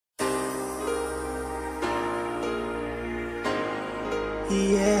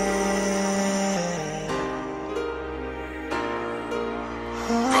Yeah.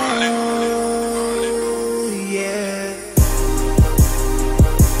 Oh, yeah.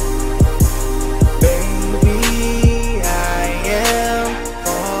 Baby, I am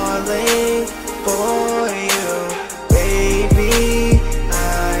falling for you. Baby,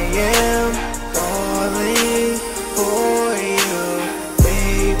 I am falling for you.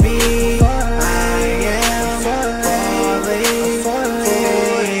 Baby, I am falling for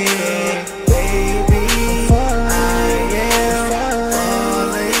you. Baby, I am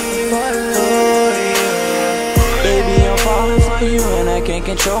falling for you. Baby, I'm falling for you and I can't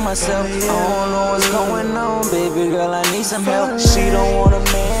control myself. I don't know what's going on, baby girl, I need some help. She don't want a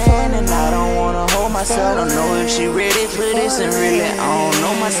man and I don't wanna hold myself. Don't know if she ready for this and really I don't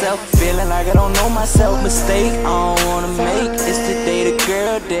know myself. Feeling like I don't know myself. Mistake I don't wanna make is to date a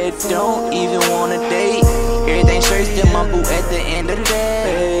girl that don't even wanna date. Everything straight, still my boo at the end of the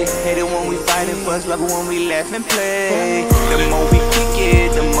day. Hate it when we fight and fuss, love it when we laugh and play. The more we kick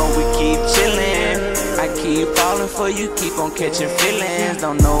it, the more we keep chillin'. I keep falling for you, keep on catching feelings.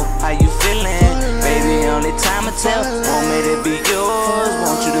 Don't know how you feeling, baby, only time will tell. Want me to be yours,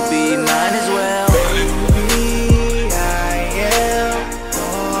 want you to be mine as well. Baby, I am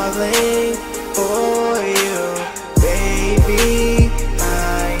falling for you. Baby,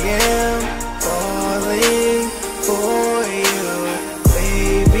 I am falling for you.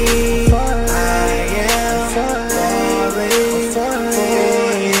 Baby, I am falling for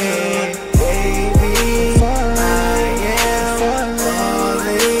you. Baby, I am falling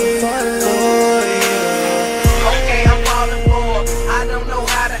for you. Okay, I'm falling for her. I don't know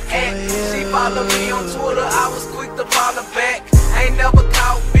how to act. She followed me on Twitter, I was quick to follow back. Ain't never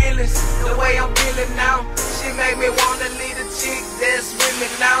caught feelings the way I'm feeling now. She made me wanna lead a chick that's with me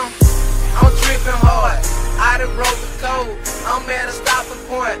now. I'm tripping hard, I done broke the code. I'm at a stopping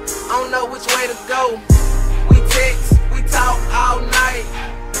point, I don't know which way to go. We text, we talk all night.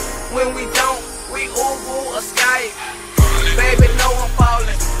 When we don't, we Uber or Skype. Baby, know I'm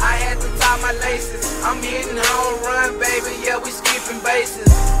falling, I had to tie my laces. I'm hitting home run, baby, yeah, we skipping bases.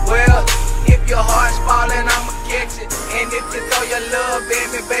 Well, if your heart's falling, I'ma catch it. And if you throw your love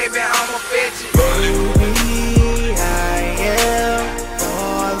at me, baby, I'ma fetch it. Baby, I am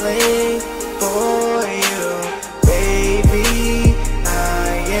falling for you. Baby,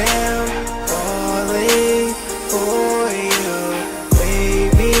 I am falling for you.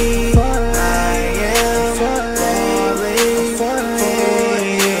 Baby, I am falling for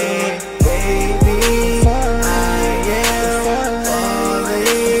you. Baby, I am falling for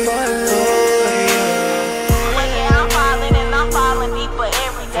you. Well, yeah, I'm falling and I'm falling deeper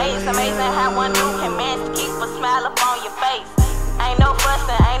every day. It's amazing how one dude can manage to keep a smile up on your face. Ain't no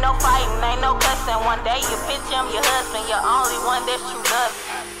fussing, ain't no fighting, ain't no cussing. One day you picture him your husband, you're only one that's true love.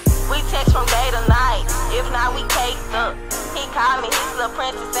 We text from day to night, if not we caked up. He called me his little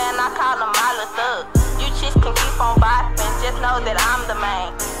princess and I call him my little thug. You chicks can keep on vibing, just know that I'm the main.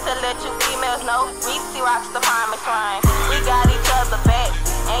 To let you females know, Reese rocks the promise line. We got each other back,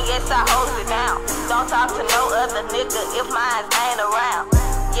 and yes I hold it down. Don't talk to no other nigga if mine ain't around.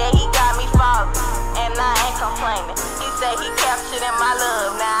 Yeah, he got me falling, and I ain't complaining. He said he captured in my love